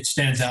 it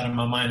stands out in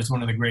my mind as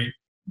one of the great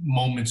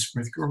moments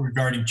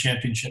regarding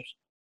championships.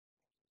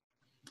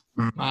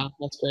 Wow,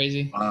 that's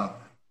crazy. Wow.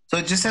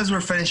 So just as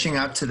we're finishing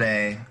up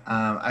today,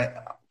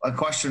 a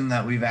question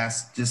that we've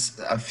asked just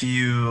a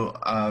few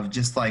of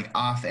just like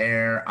off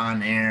air,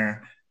 on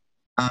air,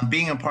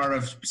 being a part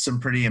of some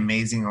pretty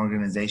amazing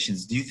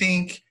organizations, do you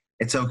think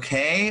it's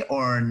okay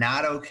or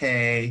not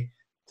okay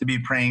to be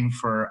praying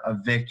for a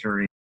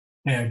victory?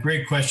 Yeah,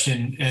 great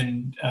question.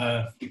 And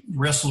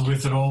wrestled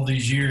with it all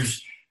these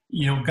years.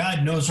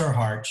 God knows our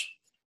hearts.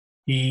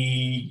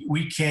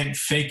 We can't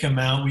fake him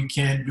out. We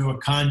can't do a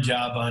con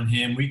job on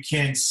him. We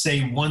can't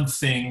say one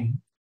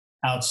thing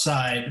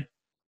outside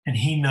and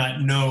he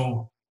not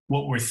know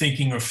what we're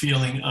thinking or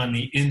feeling on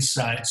the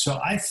inside. So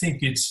I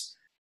think it's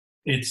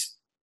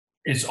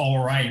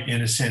all right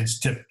in a sense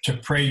to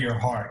pray your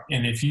heart.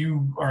 And if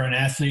you are an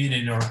athlete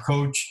and or a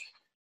coach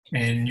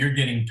and you're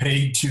getting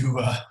paid to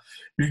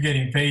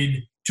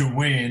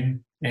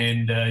win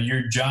and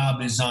your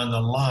job is on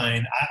the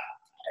line,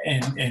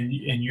 and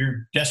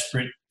you're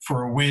desperate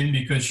for a win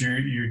because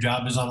your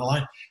job is on the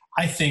line,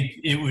 I think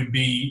it would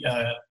be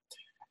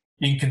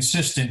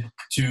inconsistent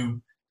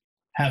to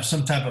have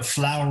some type of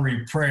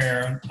flowery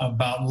prayer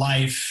about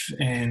life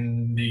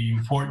and the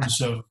importance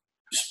of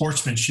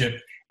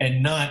sportsmanship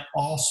and not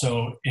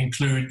also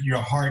include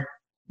your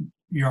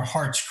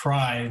heart's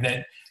cry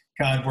that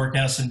God work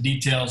out some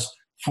details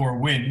for a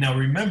win. Now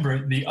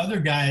remember, the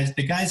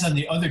guys on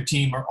the other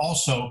team are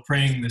also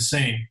praying the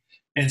same.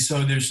 And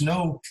so there's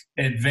no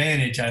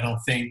advantage, I don't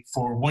think,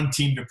 for one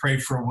team to pray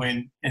for a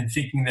win and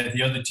thinking that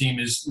the other team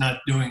is not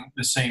doing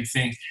the same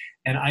thing.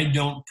 And I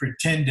don't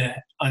pretend to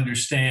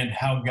understand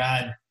how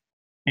God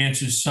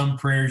answers some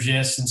prayers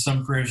yes and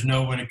some prayers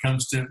no when it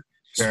comes to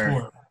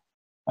sport.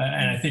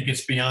 And I think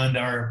it's beyond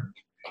our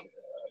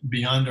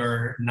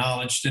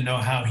knowledge to know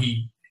how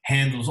he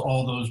handles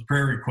all those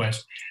prayer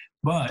requests.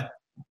 But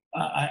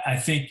I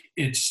think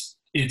it's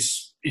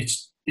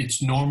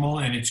normal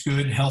and it's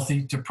good,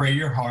 healthy to pray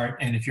your heart.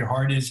 And if your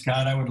heart is,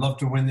 God, I would love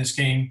to win this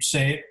game,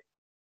 say it.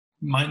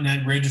 Might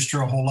not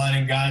register a whole lot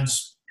in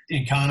God's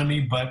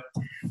economy, but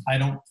I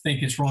don't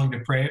think it's wrong to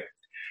pray it.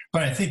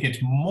 But I think it's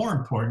more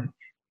important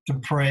to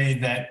pray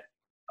that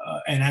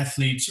an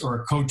athlete's or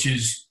a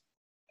coach's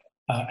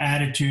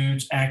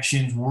attitudes,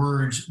 actions,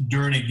 words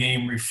during a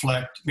game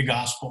reflect the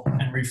gospel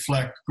and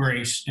reflect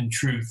grace and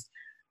truth.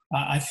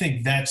 I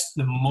think that's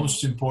the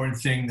most important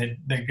thing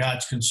that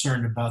God's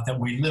concerned about, that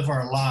we live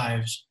our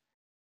lives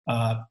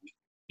as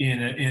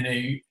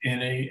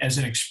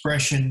an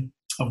expression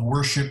of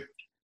worship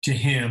to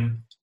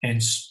him,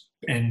 and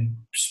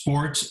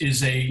sports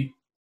is a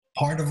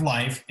part of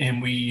life,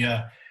 and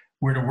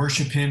we're to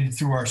worship him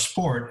through our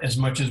sport as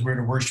much as we're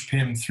to worship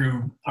him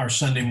through our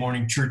Sunday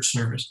morning church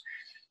service.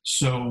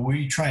 So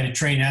we try to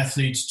train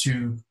athletes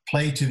to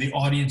play to the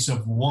audience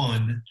of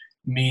one,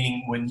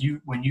 meaning when you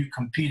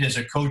compete as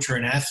a coach or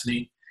an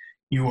athlete,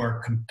 you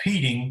are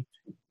competing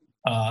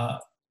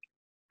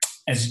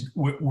as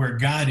where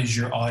God is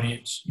your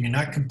audience. You're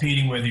not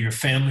competing whether your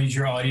family is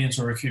your audience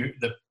or if you're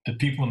the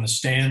people in the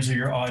stands are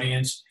your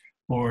audience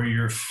or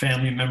your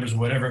family members,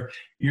 whatever.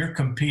 You're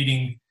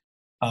competing,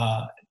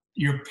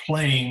 you're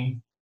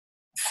playing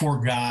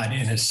for God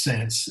in a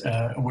sense,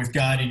 with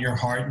God in your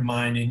heart and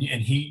mind, and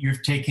you're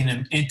taking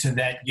him into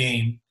that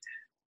game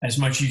as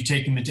much as you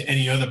take him into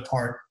any other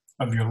part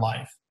of your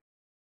life.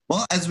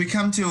 Well, as we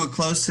come to a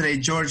close today,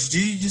 George,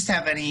 do you just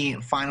have any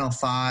final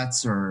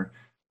thoughts or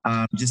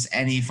just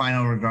any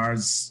final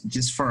regards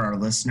just for our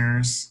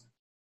listeners?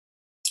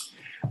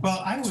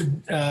 Well, I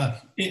would,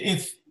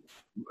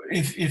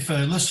 if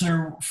a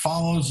listener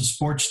follows a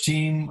sports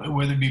team,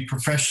 whether it be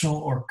professional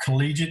or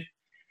collegiate,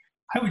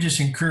 I would just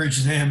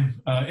encourage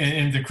them,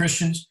 and the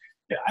Christians,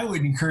 I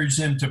would encourage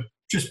them to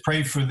just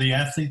pray for the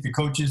athlete, the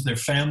coaches, their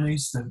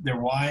families, their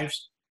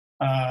wives.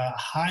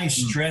 High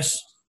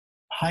stress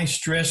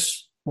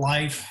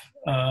life,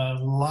 a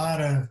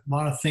lot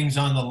of things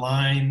on the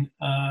line,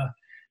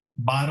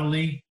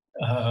 bodily,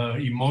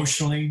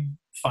 emotionally,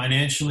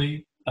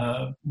 financially,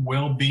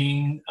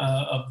 well-being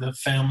of the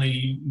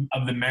family,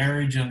 of the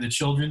marriage, and the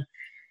children.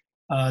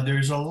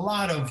 There's a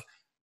lot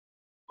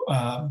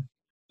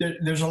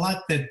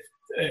that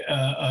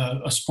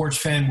a sports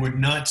fan would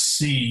not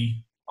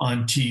see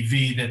on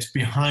TV that's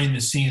behind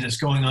the scenes, that's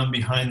going on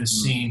behind the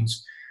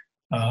scenes.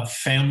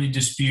 Family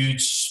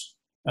disputes,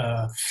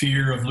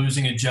 fear of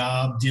losing a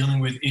job,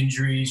 dealing with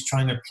injuries,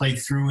 trying to play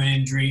through an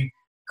injury,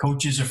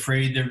 coaches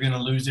afraid they're going to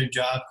lose their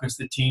job because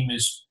the team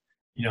is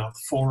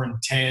 4-10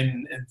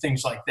 and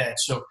things like that.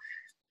 So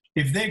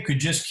if they could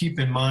just keep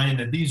in mind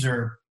that these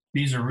are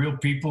real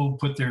people,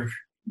 put their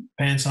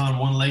pants on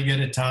one leg at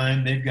a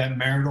time. They've got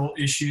marital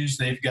issues.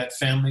 They've got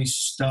family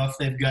stuff.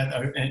 They've got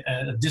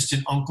a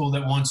distant uncle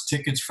that wants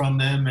tickets from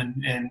them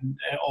and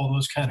all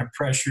those kind of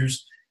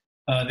pressures.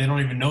 They don't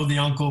even know the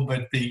uncle,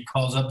 but he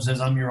calls up and says,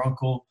 "I'm your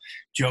Uncle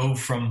Joe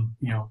from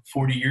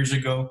 40 years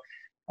ago."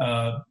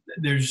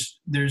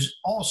 There's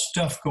all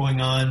stuff going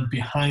on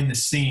behind the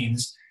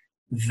scenes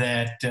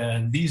that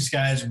these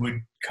guys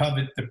would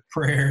covet the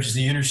prayers,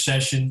 the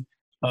intercession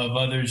of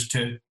others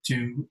to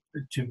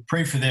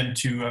pray for them,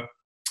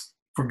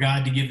 for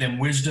God to give them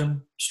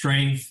wisdom,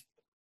 strength,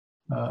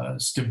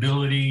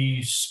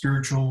 stability,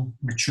 spiritual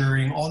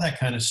maturing, all that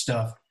kind of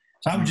stuff.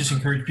 So I would just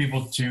encourage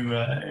people to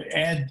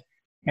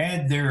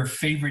add their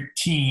favorite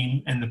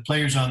team and the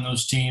players on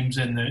those teams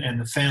and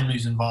the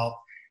families involved,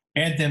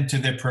 add them to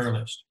their prayer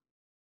list.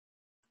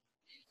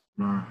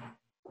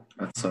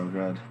 That's so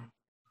good.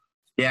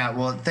 Yeah,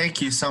 well,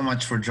 thank you so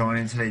much for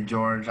joining today,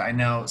 George. I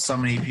know so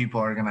many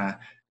people are going to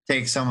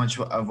take so much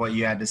of what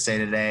you had to say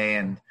today,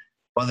 and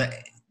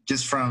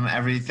just from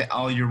everything,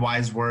 all your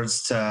wise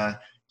words to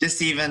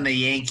just even the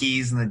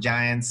Yankees and the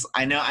Giants.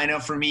 I know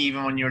for me,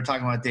 even when you were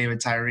talking about David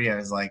Tyree, I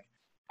was like,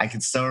 I can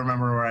still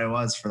remember where I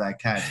was for that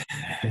catch.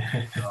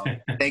 So,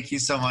 thank you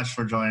so much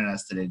for joining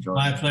us today, George.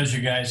 My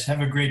pleasure, guys.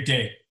 Have a great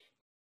day.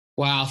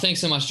 Wow. Thanks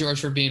so much,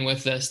 George, for being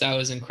with us. That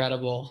was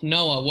incredible.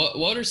 Noah,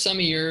 what are some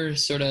of your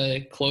sort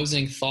of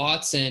closing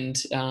thoughts and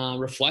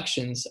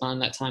reflections on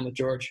that time with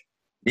George?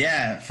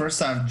 Yeah.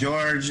 First off,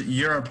 George,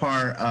 you're a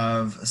part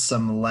of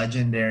some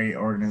legendary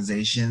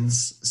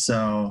organizations.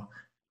 So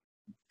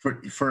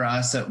for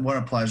us, what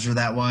a pleasure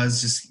that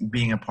was, just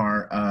being a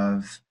part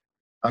of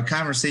a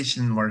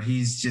conversation where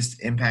he's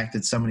just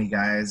impacted so many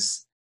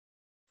guys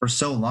for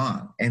so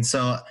long. And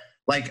so,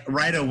 like,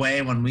 right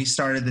away when we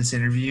started this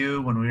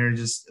interview, when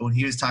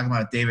he was talking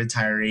about David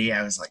Tyree,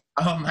 I was like,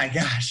 oh my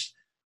gosh,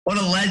 what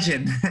a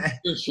legend.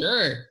 For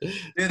sure.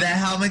 Dude, that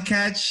helmet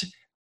catch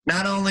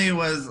not only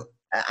was,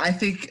 I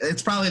think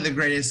it's probably the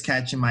greatest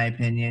catch in my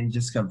opinion,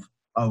 just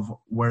of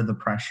where the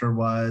pressure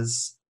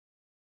was.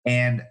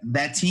 And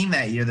that team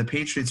that year, the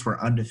Patriots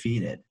were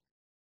undefeated.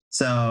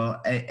 So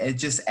it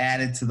just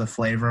added to the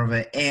flavor of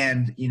it.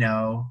 And,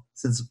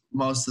 since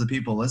most of the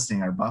people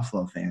listening are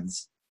Buffalo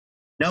fans,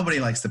 nobody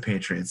likes the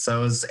Patriots.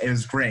 So it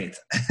was great.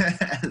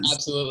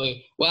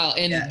 Absolutely. Well,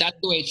 and that's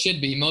the way it should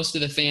be. Most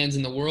of the fans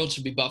in the world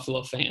should be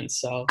Buffalo fans.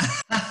 So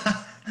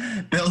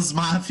Bills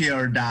Mafia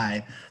or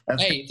die.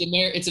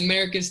 It's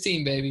America's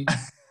team, baby.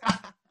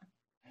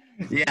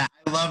 Yeah,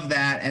 I love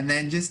that. And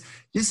then just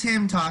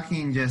him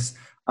talking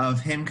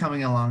of him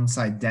coming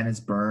alongside Dennis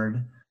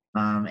Byrd.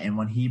 And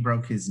when he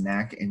broke his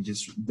neck, and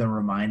just the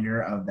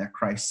reminder of that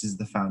Christ is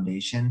the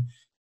foundation.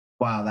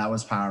 Wow, that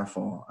was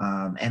powerful.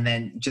 And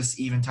then just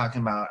even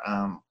talking about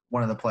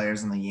one of the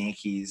players in the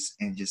Yankees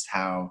and just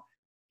how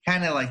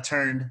kind of like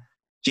turned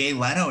Jay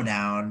Leno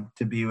down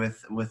to be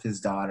with his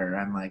daughter.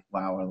 I'm like,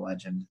 wow, what a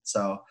legend.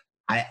 So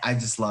I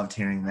just loved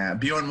hearing that.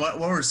 Bjorn, what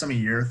were some of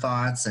your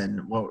thoughts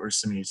and what were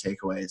some of your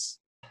takeaways?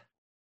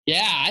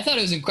 Yeah, I thought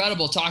it was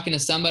incredible talking to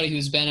somebody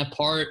who's been a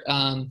part,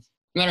 no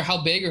matter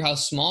how big or how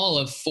small,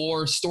 of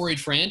 4 storied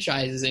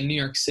franchises in New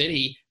York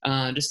City.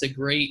 Just a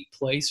great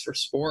place for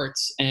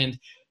sports. And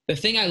the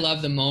thing I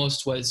loved the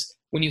most was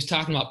when he was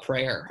talking about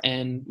prayer,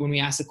 and when we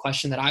asked the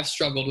question that I've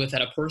struggled with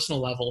at a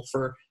personal level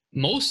for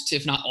most,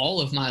 if not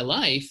all of my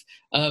life,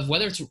 of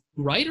whether it's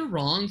right or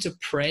wrong to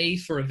pray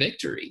for a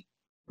victory.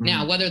 Mm-hmm.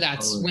 Now, whether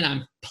that's when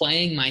I'm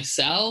playing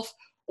myself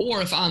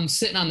or if I'm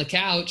sitting on the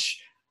couch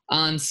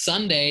on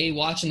Sunday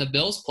watching the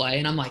Bills play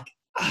and I'm like,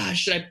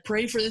 should I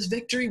pray for this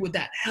victory? Would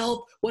that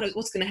help?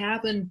 What's going to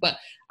happen? But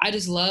I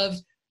just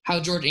loved how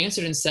George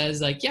answered and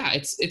says, like, yeah,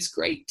 it's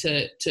great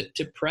to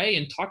pray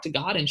and talk to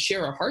God and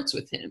share our hearts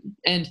with him.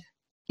 And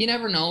you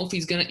never know if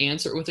he's going to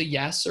answer it with a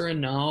yes or a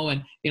no.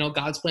 And,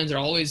 God's plans are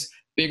always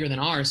bigger than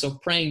ours. So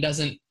praying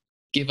doesn't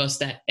give us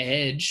that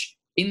edge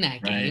in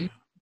that game.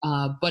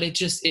 But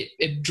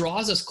it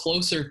draws us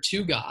closer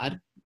to God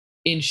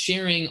in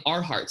sharing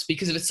our hearts,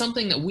 because if it's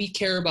something that we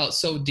care about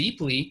so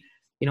deeply,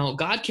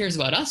 God cares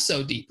about us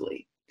so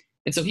deeply.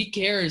 And so he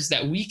cares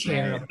that we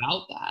care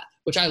about that,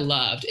 which I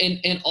loved.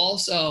 And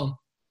also,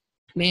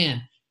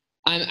 man,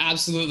 I'm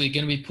absolutely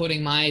going to be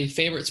putting my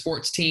favorite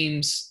sports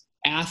teams,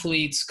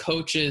 athletes,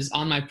 coaches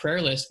on my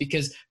prayer list,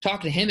 because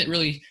talking to him, it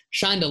really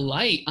shined a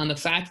light on the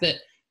fact that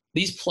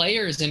these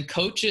players and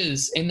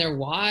coaches and their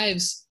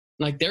wives,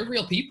 like, they're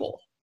real people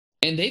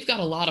and they've got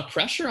a lot of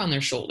pressure on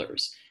their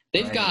shoulders.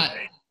 They've got,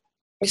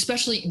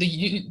 especially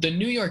the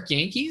New York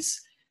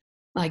Yankees,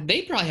 like,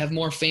 they probably have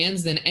more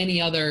fans than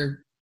any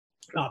other,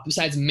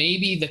 besides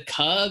maybe the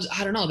Cubs,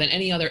 I don't know, than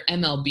any other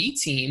MLB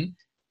team.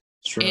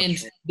 Sure, and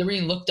they're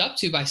being looked up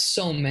to by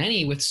so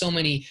many, with so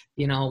many,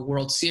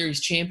 World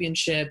Series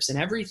championships and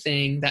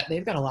everything, that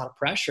they've got a lot of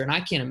pressure. And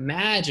I can't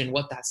imagine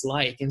what that's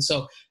like. And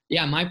so,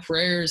 yeah, my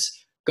prayers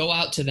go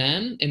out to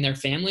them and their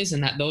families,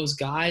 and that those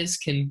guys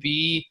can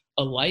be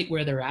a light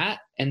where they're at.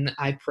 And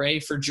I pray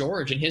for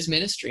George and his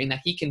ministry, and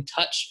that he can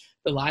touch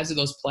the lives of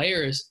those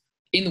players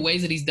in the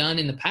ways that he's done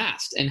in the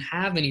past and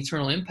have an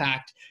eternal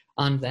impact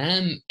on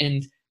them,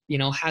 and,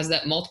 has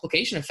that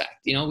multiplication effect.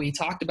 We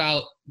talked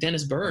about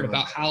Dennis Byrd,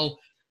 about how,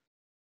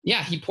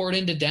 he poured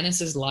into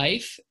Dennis's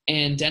life,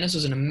 and Dennis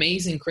was an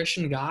amazing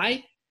Christian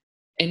guy.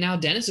 And now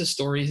Dennis's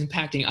story is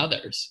impacting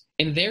others,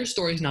 and their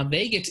stories, now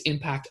they get to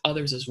impact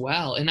others as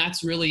well. And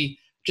that's really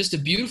just a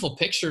beautiful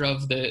picture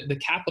of the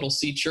capital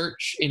C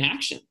church in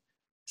action.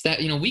 that,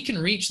 we can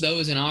reach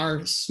those in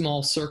our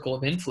small circle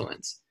of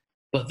influence,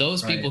 but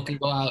those people can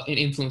go out and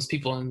influence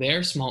people in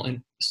their small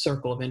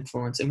circle of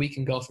influence, and we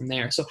can go from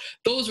there. So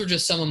those were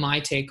just some of my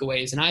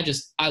takeaways, and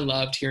I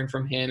loved hearing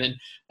from him,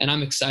 and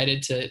I'm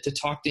excited to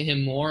talk to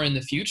him more in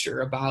the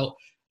future about,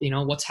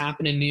 what's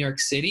happened in New York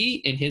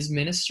City in his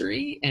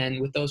ministry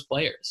and with those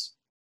players.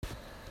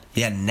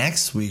 Yeah,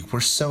 next week,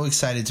 we're so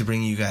excited to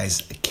bring you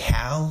guys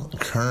Cal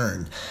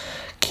Kern.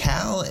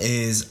 Cal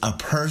is a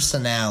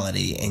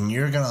personality, and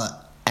you're going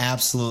to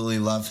absolutely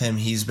love him.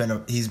 He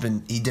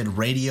did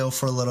radio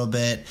for a little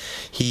bit.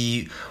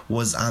 He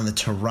was on the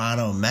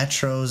Toronto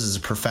Metros as a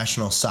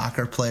professional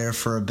soccer player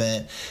for a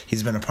bit.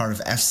 He's been a part of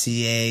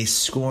FCA,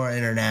 Score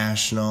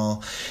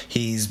International.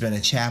 He's been a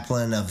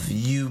chaplain of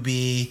UB.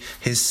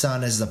 His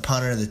son is the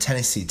punter of the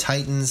Tennessee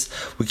Titans.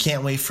 We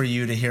can't wait for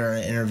you to hear our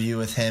interview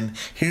with him.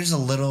 Here's a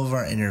little of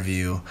our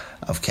interview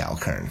of Cal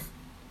Kern.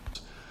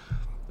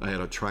 I had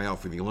a tryout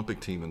for the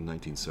Olympic team in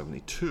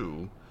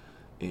 1972.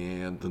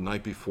 And the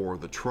night before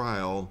the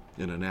trial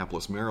in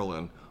Annapolis,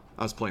 Maryland,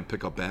 I was playing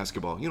pickup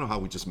basketball. You know how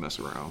we just mess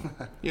around.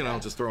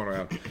 Just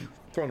throwing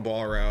the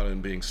ball around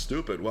and being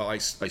stupid. Well, I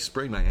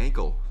sprained my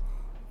ankle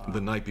the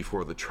night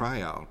before the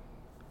tryout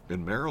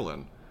in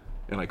Maryland,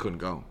 and I couldn't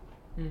go.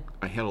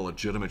 I had a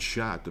legitimate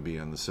shot to be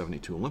on the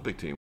 72 Olympic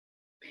team.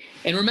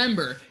 And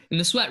remember, in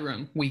the Sweat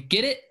Room, we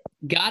get it,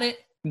 got it,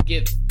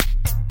 give it.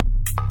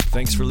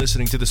 Thanks for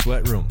listening to The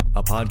Sweat Room,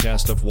 a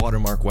podcast of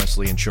Watermark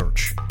Wesleyan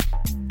Church.